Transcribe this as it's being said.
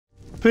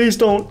Please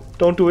don't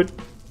do it.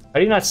 How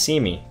do you not see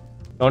me?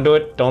 Don't do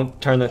it. Don't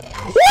turn the...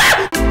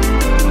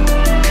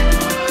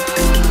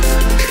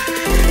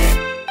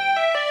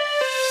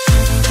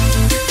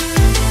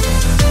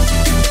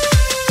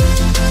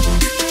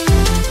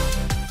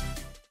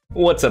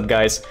 What's up,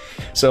 guys?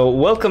 So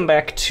welcome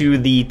back to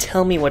the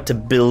Tell Me What to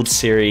Build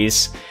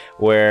series,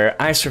 where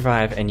I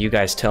survive and you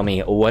guys tell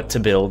me what to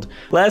build.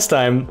 Last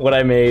time, what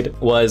I made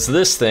was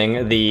this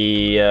thing,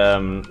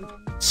 the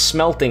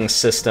smelting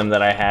system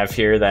that I have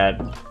here that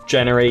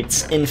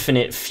generates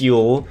infinite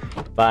fuel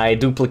by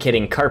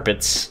duplicating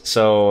carpets.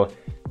 So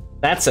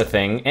that's a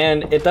thing,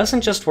 and it doesn't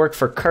just work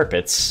for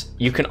carpets.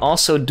 You can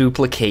also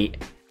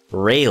duplicate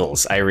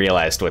rails, I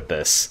realized with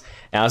this.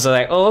 And I was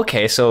like, oh,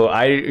 okay, so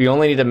you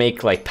only need to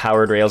make like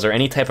powered rails or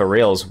any type of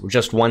rails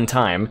just one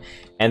time,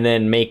 and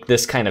then make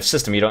this kind of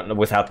system. You don't,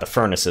 without the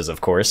furnaces,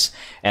 of course,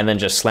 and then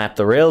just slap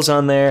the rails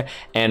on there,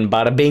 and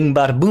bada bing,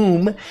 bada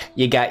boom,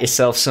 you got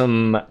yourself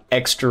some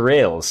extra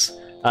rails.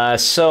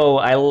 So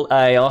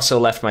I also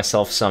left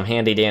myself some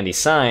handy dandy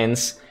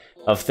signs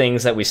of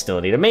things that we still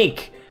need to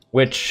make.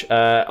 Which,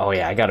 oh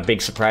yeah, I got a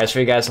big surprise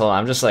for you guys. Hold on,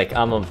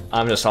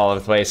 I'm just all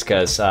over the place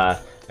because.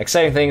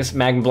 Exciting things,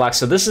 magma blocks.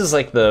 So this is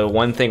like the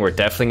one thing we're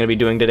definitely gonna be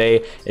doing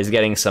today, is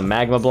getting some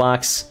magma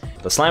blocks.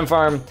 The slime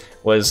farm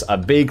was a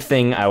big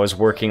thing I was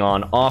working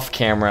on off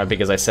camera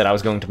because I said I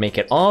was going to make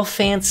it all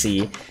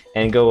fancy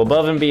and go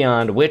above and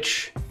beyond,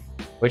 which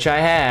I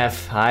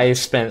have. I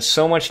spent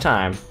so much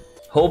time.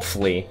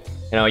 Hopefully,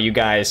 you know, you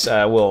guys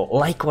will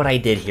like what I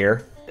did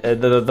here.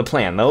 The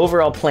plan, the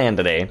overall plan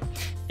today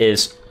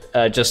is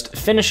just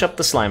finish up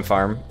the slime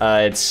farm.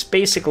 It's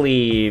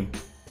basically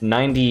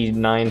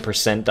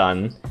 99%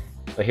 done.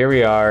 But here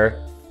we are.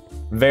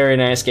 Very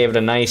nice. Gave it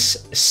a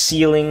nice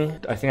ceiling.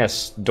 I think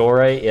that's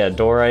dorite. Yeah,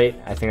 dorite.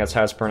 I think that's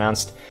how it's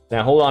pronounced.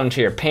 Now hold on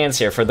to your pants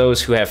here. For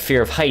those who have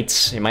fear of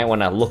heights, you might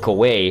want to look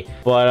away.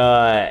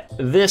 But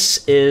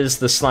this is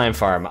the slime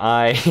farm.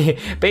 I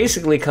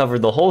basically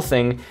covered the whole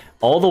thing,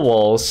 all the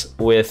walls,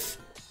 with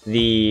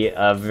the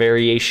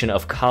variation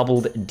of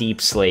cobbled deep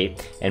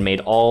slate, and made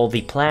all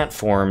the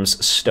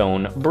platforms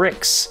stone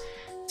bricks.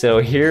 So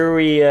here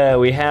we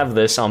have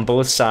this on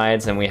both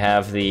sides, and we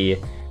have the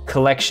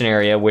collection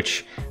area,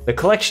 which the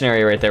collection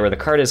area right there where the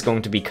cart is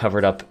going to be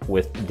covered up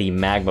with the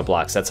magma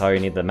blocks. That's how you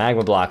need the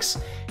magma blocks.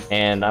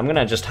 And I'm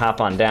gonna just hop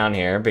on down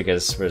here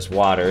because there's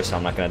water, so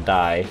I'm not gonna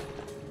die.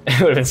 It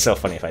would have been so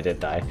funny if I did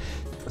die.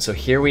 So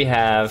here we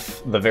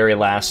have the very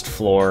last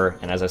floor,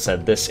 and as I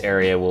said, this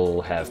area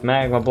will have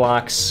magma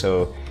blocks,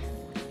 so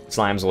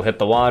slimes will hit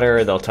the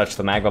water, they'll touch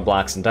the magma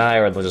blocks and die,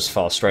 or they'll just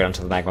fall straight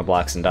onto the magma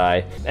blocks and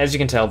die. As you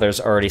can tell, there's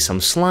already some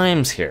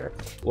slimes here.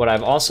 What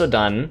I've also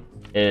done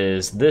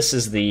is, this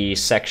is the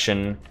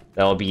section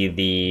that'll be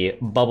the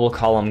bubble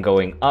column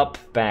going up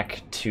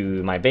back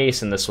to my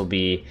base, and this will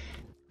be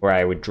where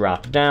I would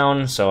drop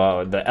down.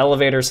 So the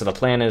elevator, so the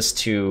plan is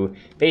to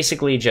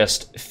basically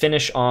just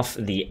finish off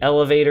the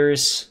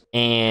elevators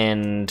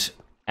and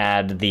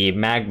add the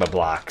magma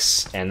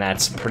blocks, and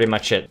that's pretty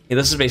much it.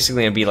 This is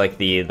basically gonna be like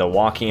the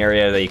walking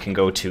area that you can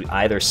go to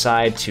either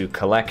side to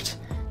collect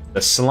the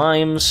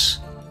slimes.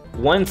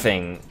 One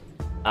thing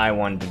I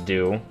wanted to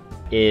do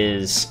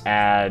is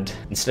add,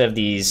 instead of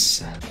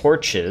these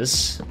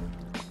porches,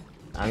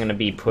 I'm gonna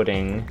be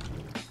putting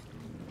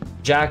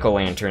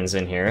jack-o'-lanterns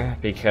in here,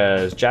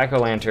 because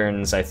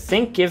jack-o'-lanterns, I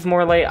think, give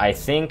more light. I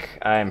think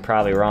I'm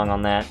probably wrong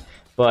on that.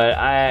 But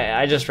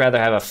I just rather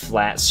have a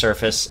flat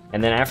surface.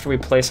 And then after we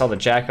place all the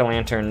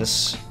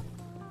jack-o'-lanterns,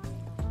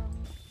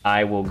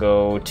 I will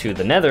go to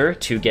the nether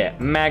to get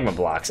magma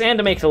blocks, and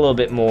to make it a little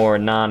bit more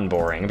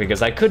non-boring,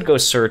 because I could go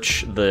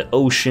search the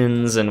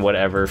oceans and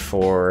whatever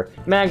for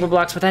magma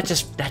blocks, but that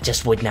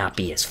just would not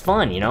be as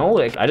fun, you know?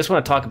 Like, I just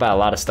want to talk about a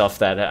lot of stuff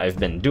that I've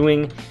been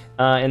doing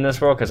in this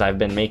world, because I've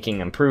been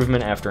making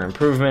improvement after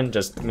improvement,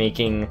 just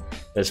making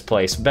this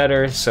place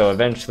better, so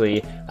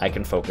eventually I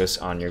can focus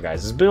on your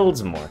guys'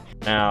 builds more.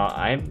 Now,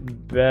 I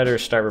better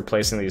start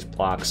replacing these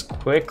blocks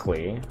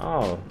quickly.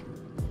 Oh.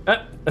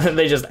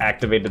 They just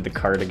activated the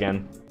cart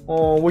again.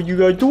 Oh, what you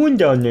guys doing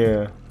down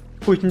there?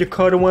 Pushing the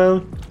cart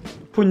around?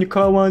 Putting the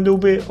cart around a little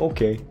bit?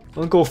 Okay.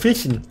 I'll go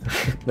fishing.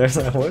 Where's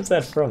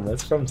that from?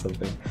 That's from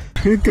something.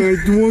 Hey guys,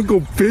 you wanna go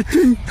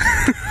fishing?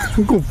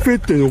 We'll go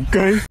fishing,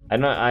 okay?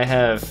 I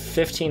have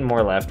 15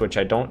 more left, which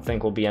I don't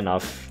think will be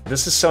enough.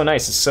 This is so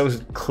nice, it's so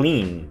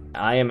clean.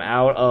 I am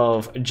out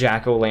of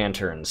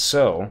jack-o'-lanterns,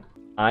 so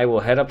I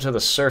will head up to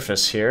the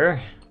surface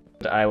here.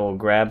 I will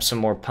grab some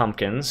more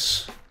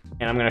pumpkins.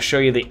 And I'm gonna show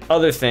you the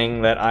other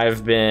thing that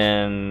I've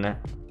been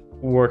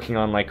working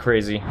on like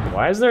crazy.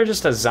 Why is there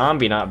just a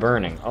zombie not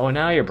burning? Oh,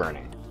 now you're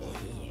burning.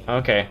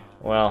 Okay,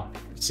 well,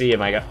 see you,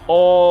 my god.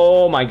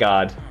 Oh my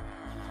god.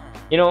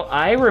 You know,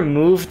 I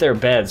removed their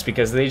beds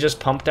because they just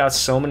pumped out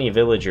so many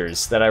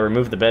villagers that I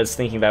removed the beds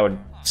thinking that would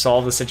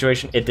solve the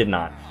situation. It did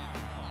not.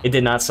 It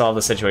did not solve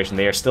the situation.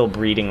 They are still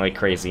breeding like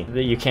crazy.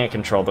 You can't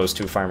control those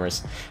two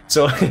farmers.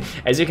 So,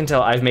 as you can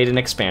tell, I've made an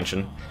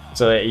expansion.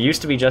 So it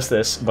used to be just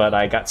this, but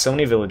I got so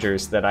many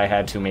villagers that I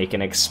had to make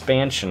an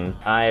expansion.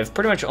 I've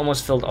pretty much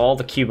almost filled all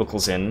the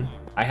cubicles in.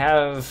 I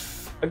have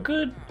a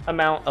good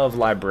amount of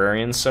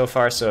librarians so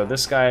far. So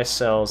this guy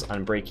sells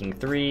Unbreaking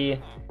 3.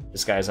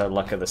 This guy's a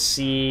Luck of the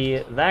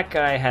Sea. That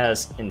guy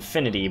has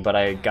Infinity, but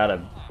I got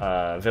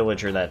a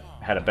villager that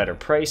had a better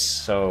price,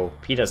 so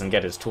he doesn't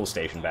get his tool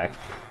station back.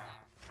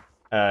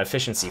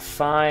 Efficiency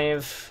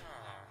 5.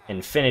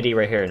 Infinity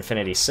right here,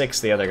 Infinity 6.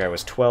 The other guy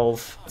was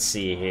 12. Let's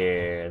see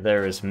here.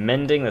 There's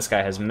Mending. This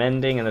guy has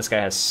Mending, and this guy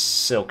has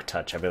Silk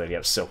Touch. I believe you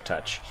have Silk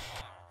Touch.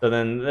 So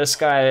then this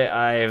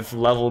guy, I've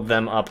leveled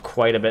them up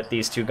quite a bit.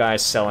 These two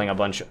guys selling a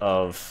bunch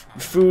of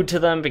food to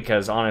them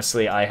because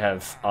honestly I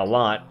have a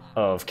lot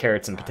of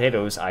carrots and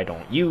potatoes I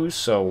don't use,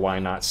 so why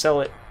not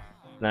sell it?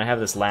 And I have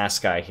this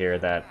last guy here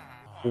that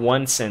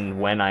once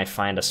and when I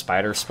find a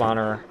spider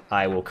spawner,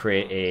 I will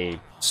create a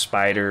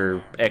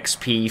spider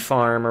XP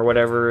farm or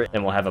whatever,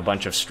 and we'll have a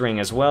bunch of string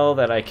as well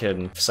that I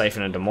can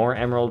siphon into more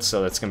emeralds,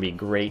 so that's gonna be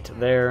great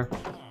there.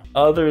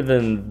 Other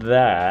than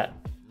that,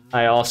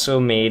 I also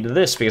made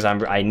this because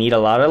I need a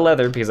lot of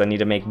leather because I need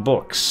to make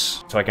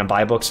books, so I can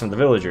buy books from the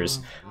villagers.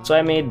 So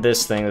I made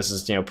this thing. This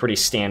is, you know, pretty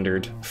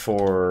standard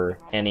for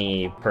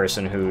any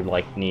person who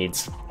like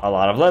needs a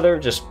lot of leather.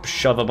 Just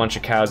shove a bunch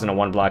of cows in a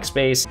 1-block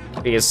space,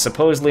 because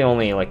supposedly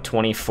only like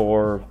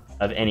 24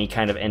 of any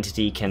kind of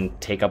entity can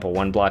take up a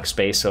 1-block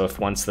space. So if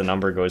once the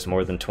number goes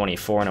more than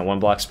 24 in a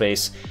 1-block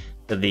space,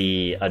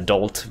 the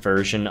adult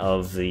version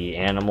of the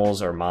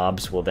animals or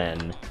mobs will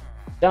then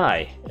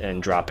die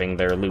and dropping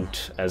their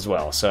loot as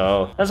well.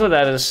 So that's what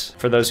that is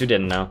for those who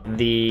didn't know.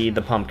 The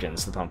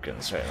pumpkins.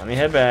 Right, let me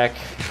head back.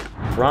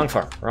 Wrong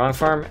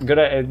farm.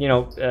 Good, you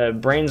know,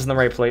 brains in the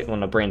right place. Well,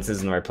 no, brains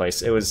is in the right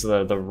place. It was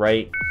the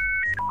right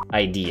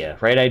idea.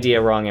 Right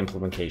idea, wrong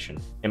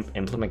implementation.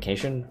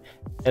 Implementation?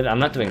 I'm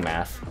not doing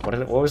math.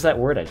 What was that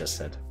word I just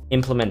said?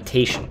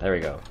 Implementation. There we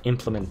go.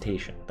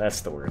 Implementation. That's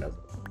the word.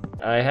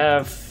 I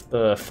have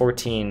the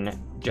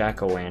 14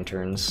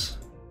 jack-o'-lanterns.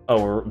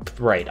 Oh,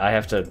 right, I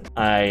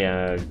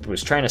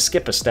was trying to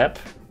skip a step,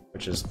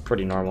 which is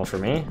pretty normal for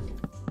me.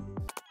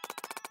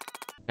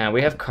 Now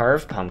we have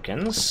carved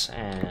pumpkins,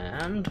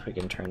 and we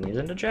can turn these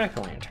into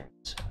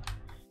jack-o'-lanterns.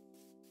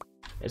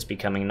 It's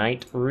becoming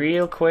night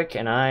real quick,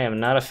 and I am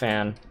not a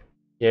fan.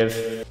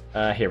 Here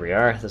we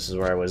are, this is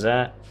where I was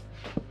at.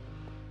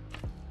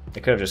 I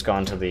could have just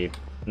gone to the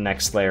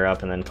next layer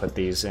up and then put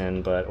these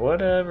in, but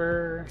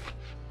whatever.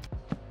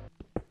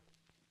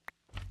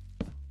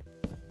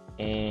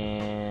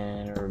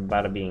 And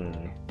bada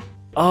bing.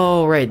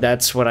 Oh, right,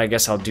 that's what I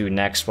guess I'll do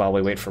next while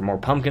we wait for more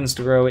pumpkins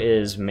to grow,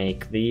 is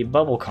make the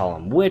bubble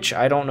column, which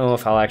I don't know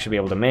if I'll actually be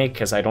able to make,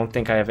 because I don't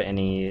think I have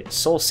any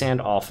soul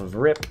sand off of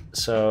Rip,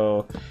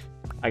 so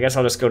I guess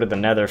I'll just go to the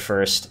nether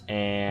first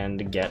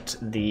and get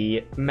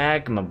the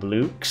magma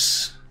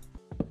blocks.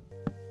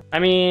 I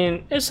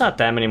mean, it's not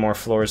that many more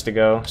floors to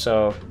go,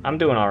 so I'm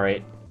doing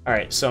alright.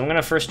 Alright, so I'm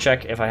gonna first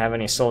check if I have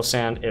any soul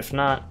sand. If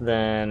not,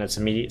 then it's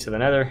immediate to the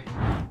nether.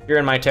 You're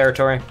in my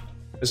territory.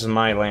 This is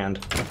my land.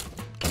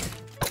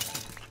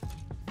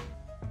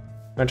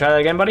 Wanna try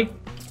that again, buddy?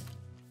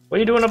 What are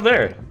you doing up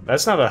there?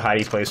 That's not a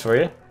hidey place for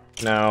you.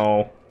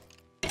 No.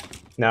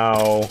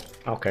 No.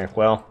 Okay,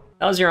 well,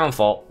 that was your own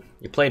fault.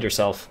 You played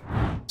yourself.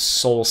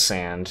 Soul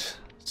sand.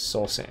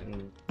 Soul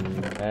sand.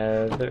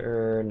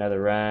 Nether,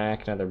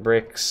 netherrack, nether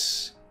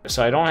bricks.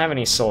 So I don't have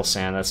any soul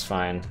sand, that's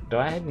fine. Do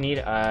I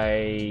need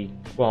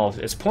well,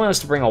 it's pointless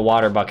to bring a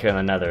water bucket in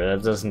the nether.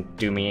 That doesn't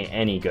do me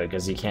any good,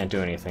 because you can't do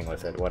anything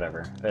with it,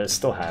 whatever. I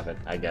still have it,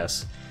 I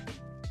guess.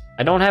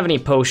 I don't have any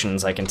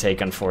potions I can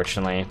take,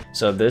 unfortunately.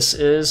 So this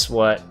is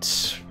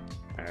what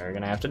we're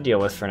gonna have to deal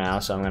with for now,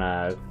 so I'm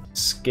gonna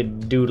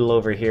skedoodle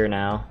over here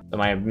now. So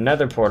my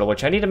nether portal,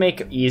 which I need to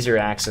make easier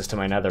access to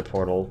my nether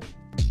portal.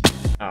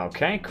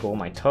 Okay, cool,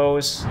 my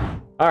toes.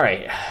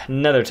 Alright,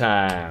 nether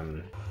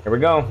time. Here we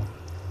go.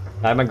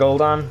 I have my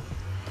gold on?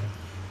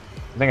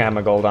 I think I have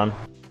my gold on.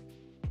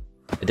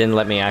 It didn't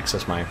let me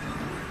access my...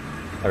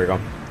 There we go.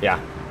 Yeah.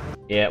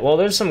 Yeah, well,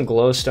 there's some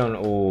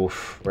glowstone...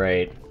 Oof,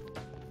 right.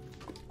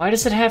 Why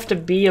does it have to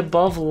be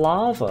above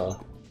lava?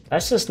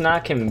 That's just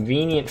not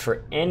convenient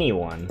for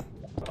anyone.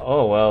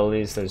 Oh, well, at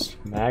least there's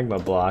magma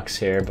blocks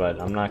here,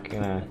 but I'm not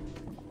gonna...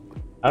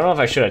 I don't know if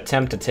I should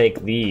attempt to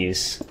take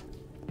these.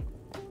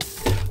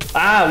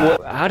 Ah,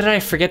 how did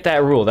I forget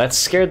that rule? That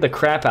scared the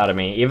crap out of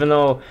me, even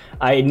though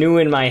I knew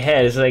in my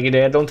head, it's like,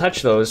 don't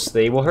touch those,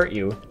 they will hurt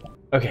you.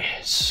 Okay,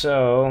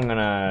 so I'm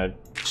gonna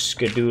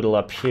skedoodle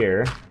up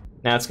here.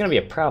 Now, it's gonna be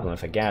a problem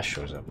if a gas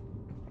shows up.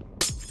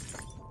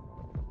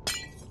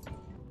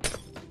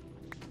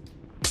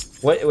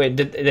 What, wait,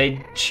 did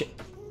they...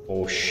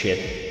 Oh,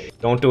 shit.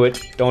 Don't do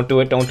it, don't do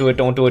it, don't do it,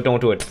 don't do it,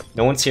 don't do it.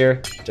 No one's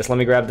here, just let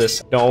me grab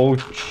this. No,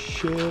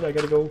 shit, I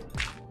gotta go.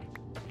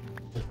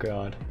 Oh,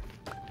 God.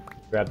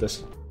 Grab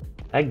this.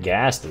 That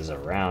ghast is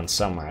around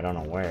somewhere. I don't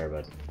know where,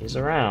 but he's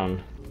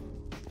around.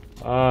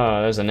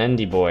 Oh, there's an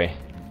Endy boy.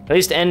 At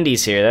least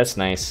Endy's here. That's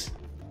nice.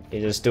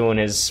 He's just doing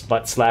his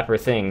butt slapper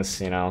things,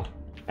 you know,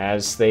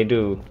 as they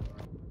do.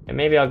 And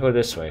maybe I'll go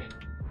this way.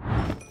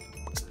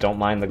 Just don't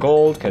mind the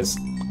gold, because...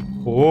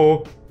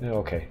 Oh,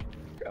 okay.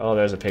 Oh,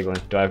 there's a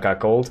piglin. Do I got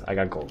gold? I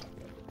got gold.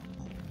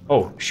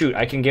 Oh, shoot,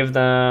 I can give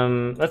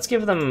them... Let's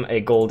give them a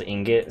gold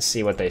ingot,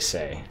 see what they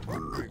say.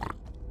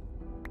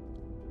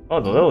 Oh,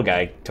 the little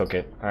guy took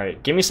it.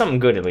 Alright, give me something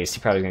good at least.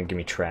 He's probably gonna give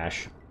me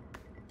trash.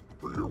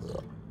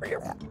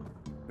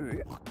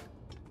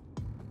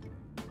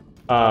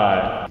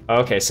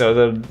 Okay,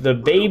 so the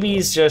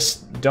babies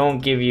just don't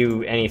give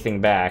you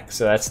anything back,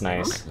 so that's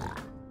nice.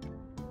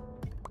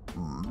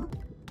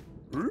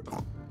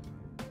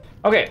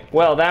 Okay,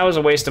 well, that was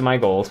a waste of my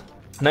gold.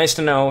 Nice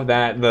to know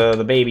that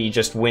the baby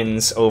just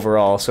wins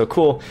overall, so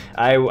cool.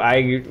 I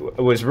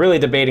was really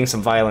debating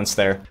some violence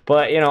there,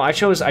 but you know, I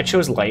chose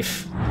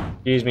life.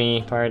 Excuse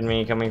me, pardon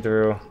me, coming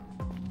through.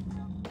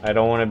 I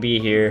don't want to be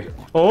here.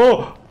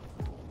 Oh!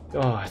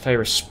 Oh, I thought you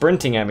were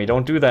sprinting at me.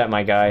 Don't do that,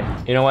 my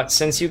guy. You know what?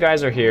 Since you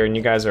guys are here and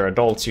you guys are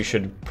adults, you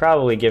should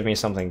probably give me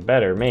something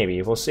better.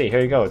 Maybe. We'll see. Here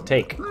you go.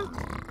 Take.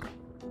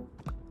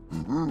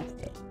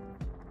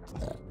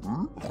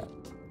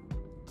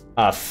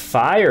 A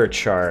fire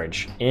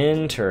charge.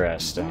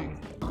 Interesting.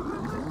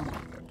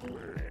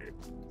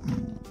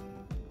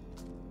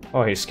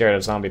 Oh, he's scared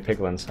of zombie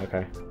piglins.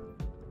 Okay.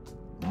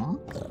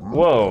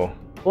 Whoa.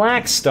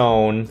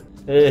 Blackstone.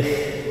 Ugh.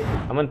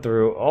 Coming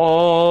through.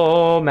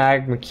 Oh,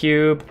 magma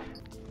cube.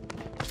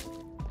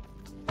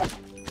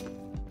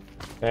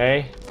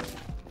 Okay.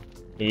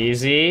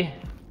 Easy.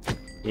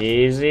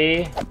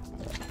 Easy.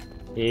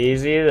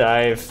 Easy.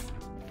 I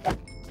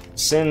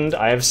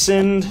have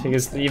sinned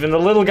because even the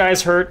little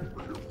guy's hurt.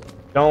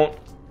 Don't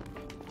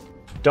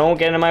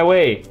get in my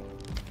way.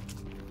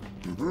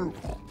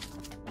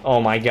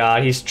 Oh my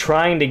god, he's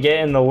trying to get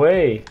in the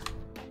way.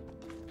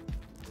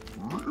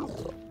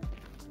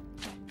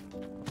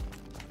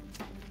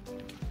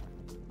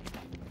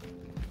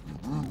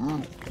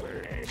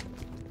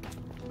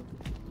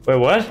 Wait,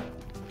 what?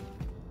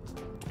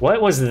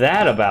 What was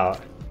that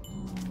about?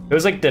 It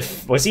was like,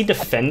 was he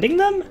defending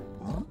them?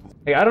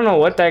 Like, I don't know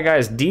what that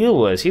guy's deal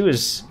was. It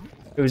was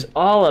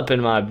all up in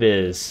my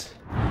biz.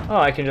 Oh,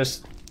 I can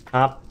just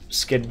hop,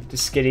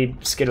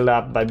 skittle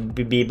up,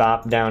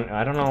 bebop down.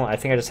 I don't know, I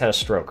think I just had a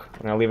stroke.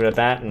 I'm gonna leave it at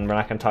that, and we're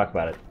not gonna talk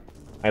about it.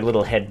 My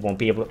little head won't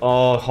be able to—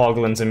 oh,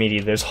 Hoglins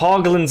immediately. There's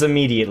Hoglins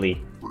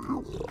immediately.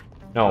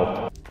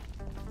 No.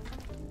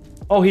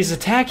 Oh, he's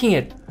attacking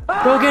it.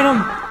 Go get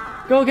him!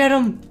 Go get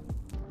him!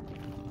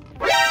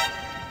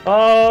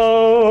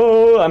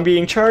 Oh, I'm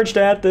being charged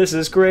at. This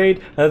is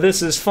great.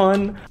 This is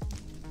fun.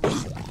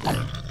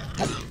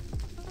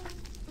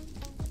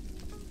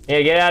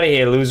 Yeah, get out of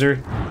here, loser.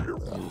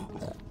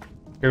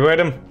 Go get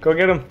him. Go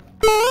get him.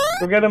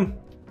 Go get him.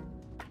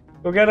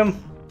 Go get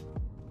him.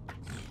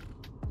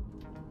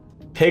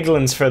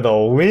 Piglins for the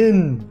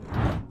win.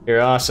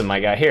 You're awesome,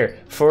 my guy. Here,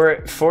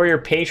 for your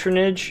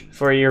patronage,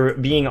 for your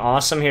being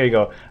awesome, here you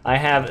go. I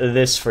have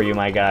this for you,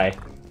 my guy.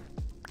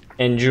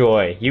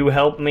 Enjoy. You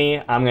help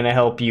me, I'm gonna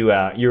help you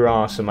out. You're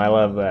awesome, I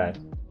love that.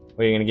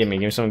 What are you gonna give me?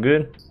 Give me something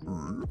good?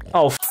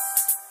 Oh, f.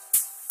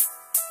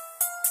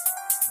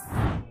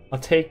 I'll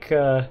take,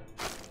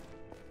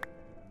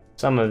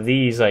 some of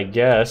these, I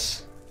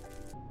guess.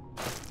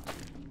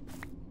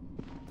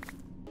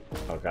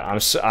 Oh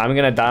god, I'm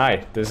gonna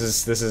die. This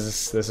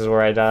is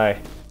where I die.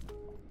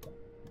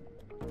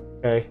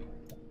 Okay.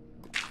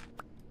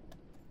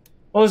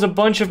 Oh, there's a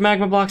bunch of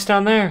magma blocks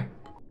down there.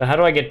 So how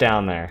do I get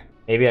down there?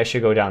 Maybe I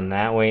should go down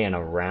that way and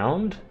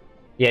around?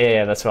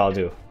 Yeah, that's what I'll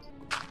do.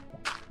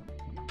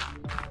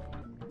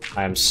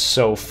 I am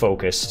so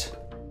focused.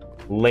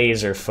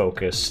 Laser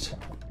focused.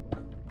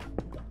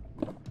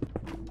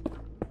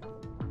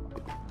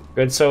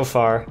 Good so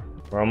far.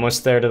 We're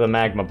almost there to the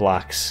magma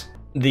blocks.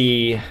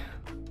 The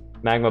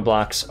magma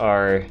blocks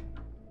are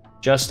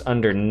just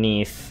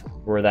underneath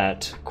where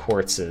that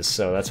quartz is,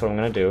 so that's what I'm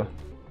gonna do.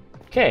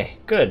 Okay,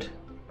 good.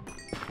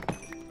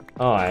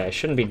 Oh, I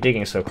shouldn't be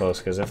digging so close,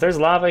 because if there's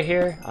lava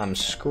here, I'm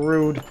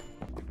screwed.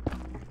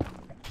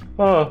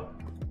 Oh.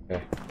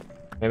 Okay.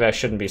 Maybe I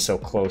shouldn't be so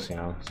close, you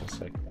know? So it's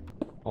like,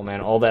 oh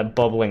man, all that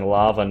bubbling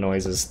lava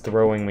noise is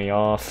throwing me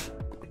off.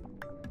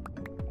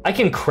 I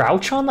can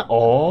crouch on them?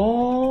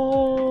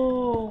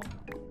 Oh!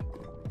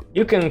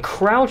 You can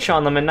crouch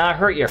on them and not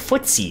hurt your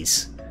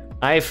footsies.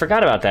 I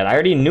forgot about that. I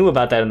already knew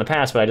about that in the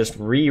past, but I just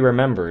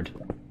re-remembered.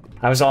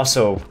 I was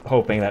also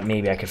hoping that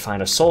maybe I could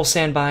find a soul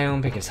sand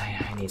biome, because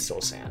I need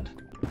soul sand.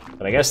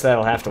 But I guess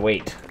that'll have to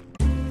wait.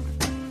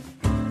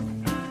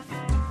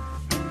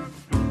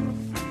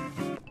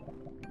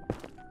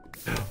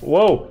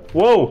 Whoa,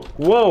 whoa,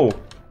 whoa!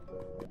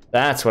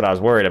 That's what I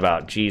was worried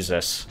about,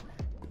 Jesus.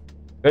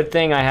 Good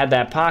thing I had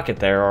that pocket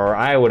there, or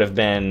I would have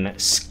been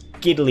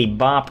skiddly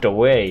bopped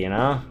away, you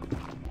know?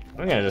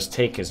 I'm gonna just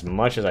take as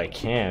much as I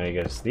can,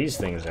 because these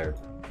things are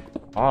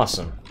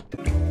awesome.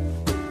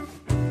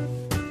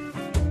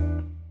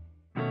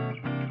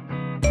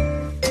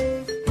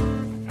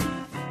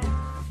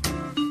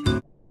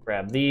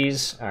 Grab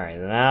these. All right,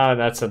 now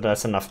that's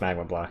enough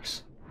magma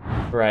blocks.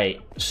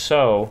 Right.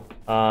 So,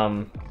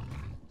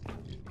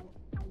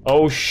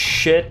 oh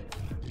shit.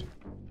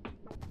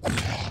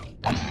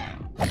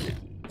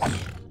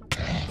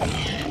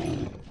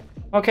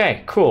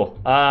 Okay, cool.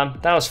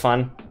 That was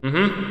fun.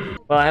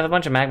 Well, I have a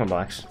bunch of magma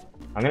blocks.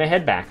 I'm gonna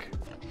head back.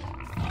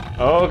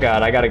 Oh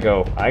god, I gotta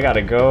go. I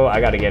gotta go.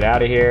 I gotta get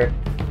out of here.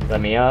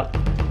 Let me up.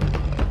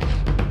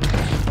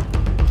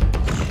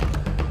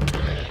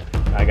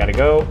 I gotta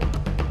go.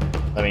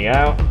 Let me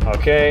out.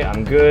 Okay,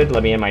 I'm good.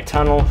 Let me in my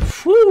tunnel.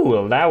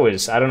 Whew, that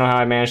was... I don't know how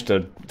I managed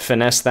to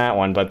finesse that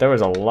one, but there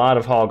was a lot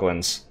of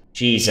hoglins.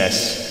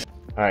 Jesus.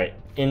 Alright,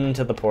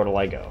 into the portal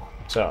I go.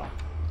 So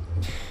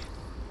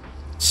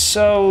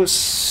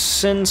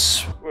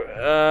since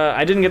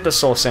I didn't get the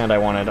soul sand I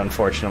wanted,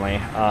 unfortunately,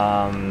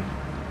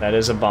 that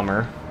is a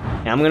bummer.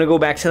 And I'm gonna go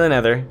back to the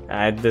nether.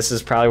 This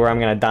is probably where I'm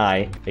gonna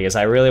die, because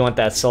I really want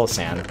that soul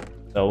sand.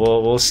 So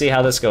we'll see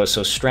how this goes.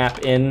 So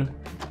strap in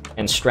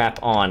and strap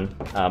on.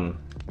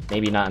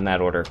 Maybe not in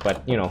that order,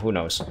 but you know, who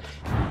knows.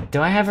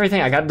 Do I have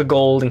everything? I got the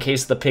gold in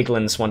case the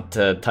piglins want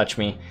to touch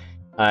me.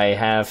 I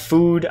have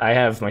food, I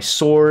have my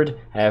sword,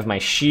 I have my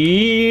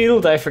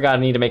shield. I forgot I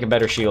need to make a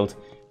better shield.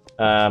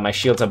 My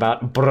shield's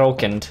about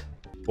broken.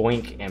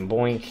 Boink and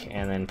boink,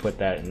 and then put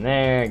that in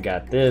there.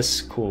 Got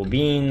this, cool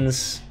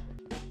beans.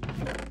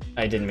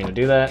 I didn't mean to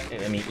do that.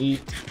 Let me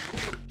eat.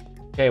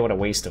 Okay, what a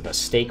waste of a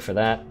steak for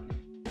that.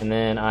 And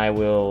then I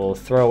will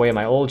throw away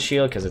my old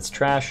shield because it's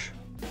trash.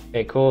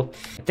 Okay, cool.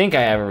 I think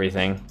I have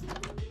everything.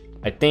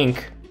 I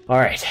think. All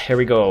right, here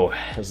we go.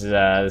 This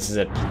is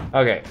it.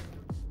 Okay,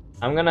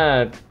 I'm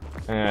gonna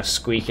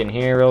squeak in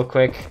here real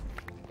quick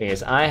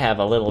because I have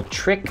a little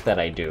trick that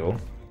I do.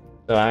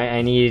 So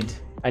I need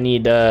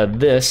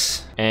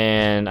this,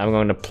 and I'm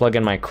going to plug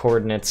in my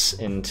coordinates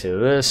into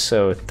this.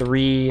 So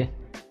 3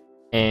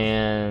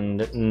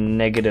 and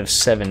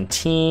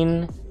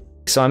 -17.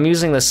 So I'm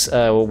using this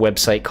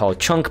website called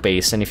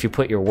Chunkbase, and if you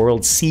put your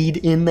world seed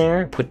in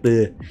there,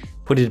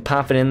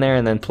 pop it in there,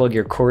 and then plug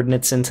your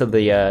coordinates into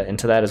the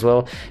into that as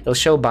well, it'll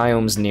show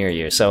biomes near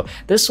you. So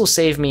this will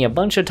save me a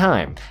bunch of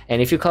time. And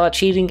if you call it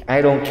cheating,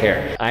 I don't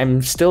care.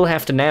 I'm still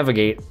have to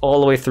navigate all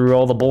the way through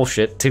all the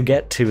bullshit to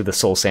get to the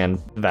Soul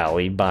Sand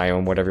Valley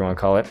biome, whatever you want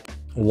to call it.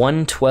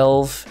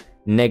 112,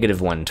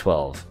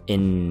 -112.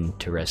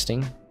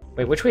 Interesting.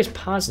 Wait, which way is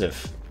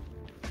positive?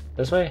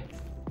 This way?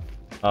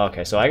 Oh,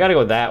 okay, so I gotta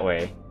go that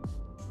way.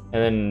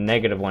 And then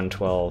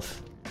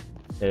 -112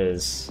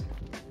 is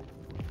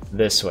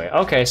this way.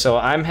 Okay, so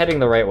I'm heading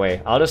the right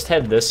way. I'll just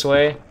head this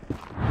way.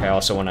 I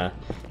also want to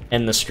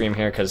end the stream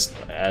here because,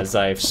 as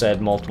I've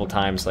said multiple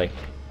times, like,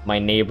 my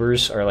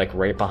neighbors are like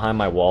right behind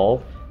my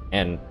wall,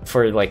 and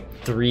for like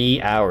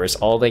 3 hours,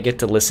 all they get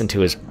to listen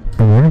to is...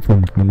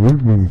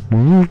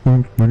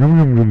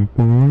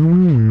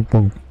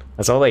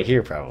 That's all they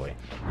hear, probably.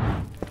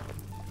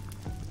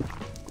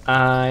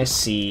 I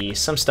see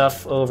some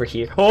stuff over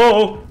here.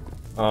 Oh!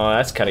 Oh,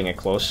 that's cutting it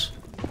close.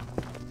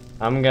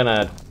 I'm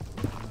gonna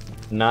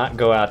not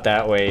go out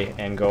that way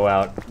and go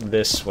out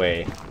this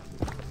way.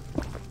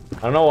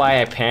 I don't know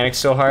why I panicked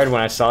so hard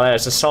when I saw that. I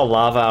just saw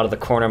lava out of the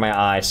corner of my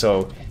eye,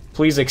 so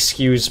please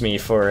excuse me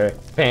for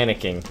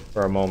panicking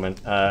for a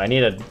moment. I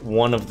need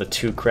one of the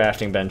 2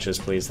 crafting benches,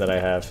 please, that I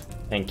have.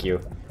 Thank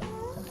you.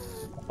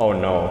 Oh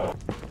no.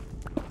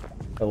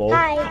 Hello?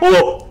 Hi.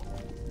 Oh!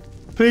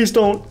 Please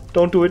don't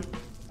do it.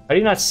 How do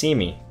you not see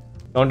me?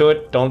 Don't do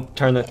it. Don't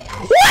turn the...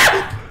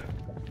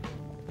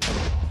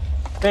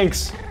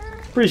 Thanks.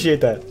 Appreciate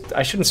that.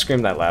 I shouldn't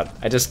scream that loud.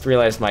 I just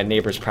realized my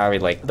neighbor's probably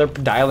like, they're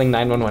dialing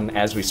 911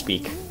 as we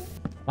speak.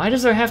 Why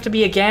does there have to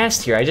be a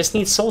ghast here? I just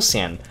need soul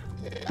sand.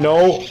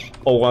 No.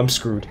 Oh, I'm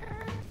screwed.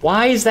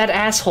 Why is that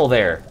asshole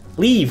there?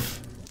 Leave.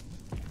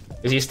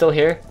 Is he still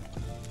here?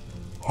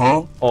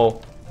 Huh?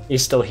 Oh,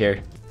 he's still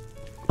here.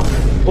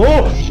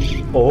 Oh!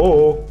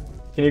 Oh!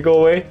 Can you go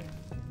away?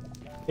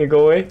 Can you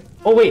go away?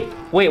 Oh, wait,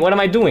 what am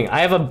I doing? I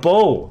have a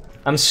bow.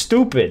 I'm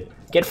stupid.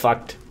 Get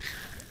fucked.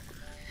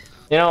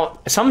 You know,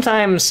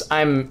 sometimes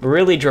I'm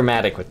really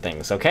dramatic with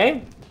things, okay?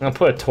 I'm gonna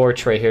put a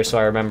torch right here so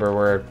I remember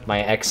where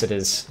my exit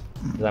is.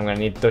 Because I'm gonna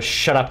need to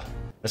shut up. I'm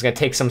just gonna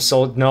take some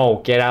soul.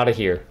 No, get out of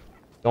here.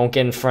 Don't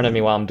get in front of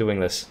me while I'm doing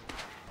this.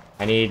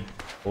 I need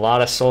a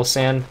lot of soul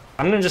sand.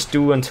 I'm gonna just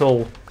do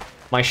until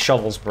my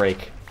shovels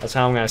break. That's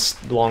how I'm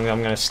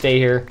gonna stay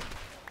here.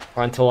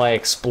 Or until I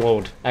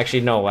explode.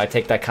 Actually, no, I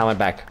take that comment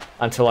back.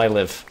 Until I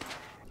live.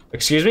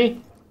 Excuse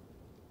me?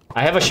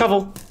 I have a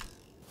shovel.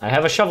 I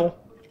have a shovel.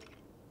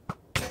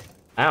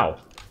 Ow.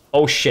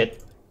 Oh,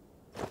 shit.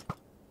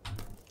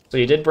 So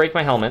you did break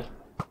my helmet.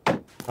 I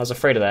was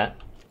afraid of that.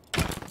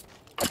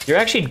 You're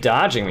actually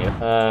dodging me.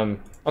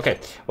 Okay.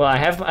 Well, I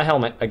have a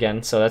helmet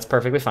again, so that's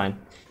perfectly fine.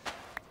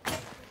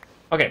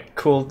 Okay,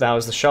 cool. That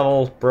was the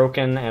shovel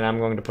broken, and I'm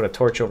going to put a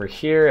torch over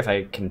here if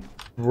I can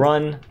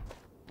run.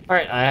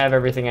 Alright, I have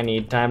everything I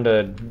need. Time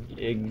to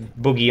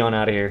boogie on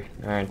out of here.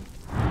 Alright.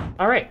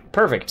 Alright,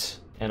 perfect.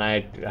 And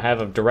I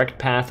have a direct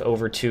path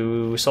over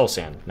to soul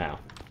sand now.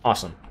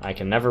 Awesome. I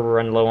can never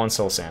run low on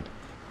soul sand.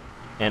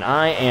 And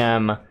I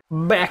am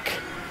back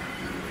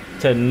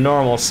to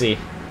normalcy.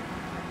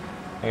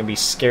 I'm gonna be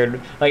scared.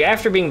 Like,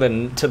 after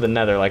being to the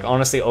nether, like,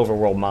 honestly,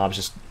 overworld mobs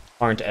just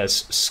aren't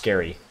as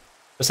scary.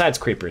 Besides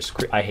creepers.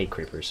 I hate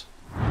creepers.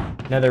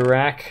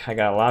 Netherrack. I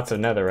got lots of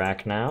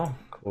netherrack now.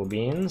 Cool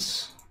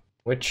beans.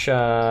 Which,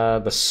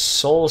 the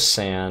soul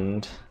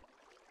sand...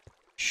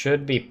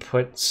 should be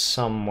put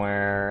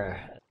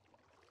somewhere.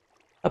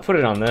 I'll put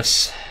it on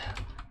this.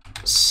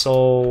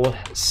 Soul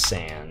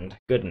sand.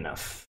 Good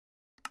enough.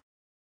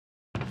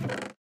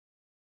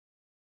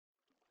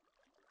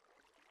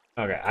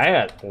 Okay, I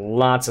got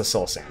lots of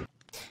soul sand.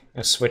 I'm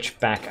gonna switch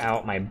back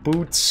out my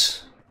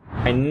boots.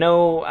 I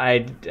know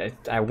I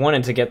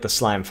wanted to get the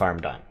slime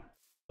farm done,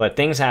 but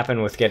things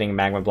happen with getting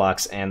magma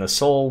blocks and the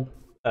soul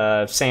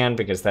sand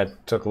because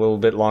that took a little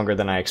bit longer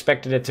than I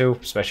expected it to,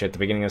 especially at the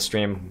beginning of the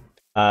stream.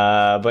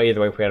 But either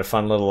way, we had a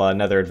fun little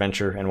nether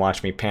adventure and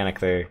watched me panic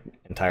the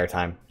entire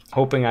time.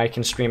 Hoping I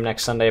can stream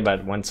next Sunday,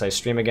 but once I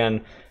stream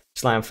again,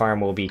 Slime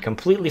Farm will be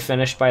completely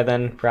finished by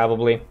then,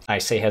 probably. I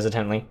say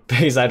hesitantly,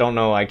 because I don't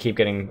know, I keep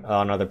getting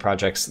on other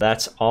projects.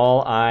 That's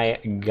all I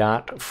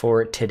got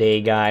for today,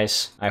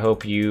 guys. I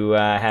hope you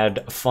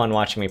had fun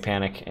watching me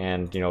panic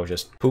and, you know,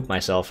 just poop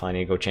myself. I need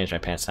to go change my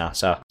pants now.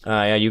 So,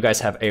 yeah, you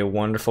guys have a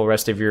wonderful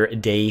rest of your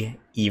day,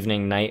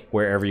 evening, night,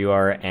 wherever you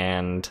are,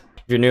 and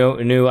if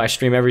you're new, I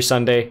stream every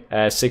Sunday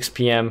at 6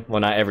 p.m. Well,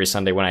 not every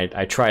Sunday when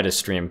I try to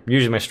stream.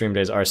 Usually my stream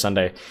days are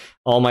Sunday.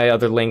 All my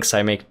other links,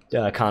 I make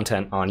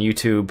content on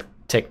YouTube,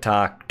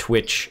 TikTok,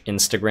 Twitch,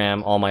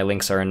 Instagram. All my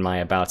links are in my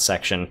About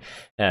section.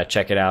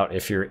 Check it out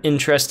if you're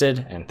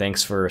interested. And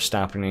thanks for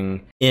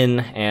stopping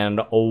in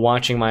and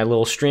watching my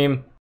little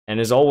stream. And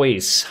as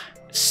always,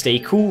 stay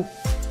cool.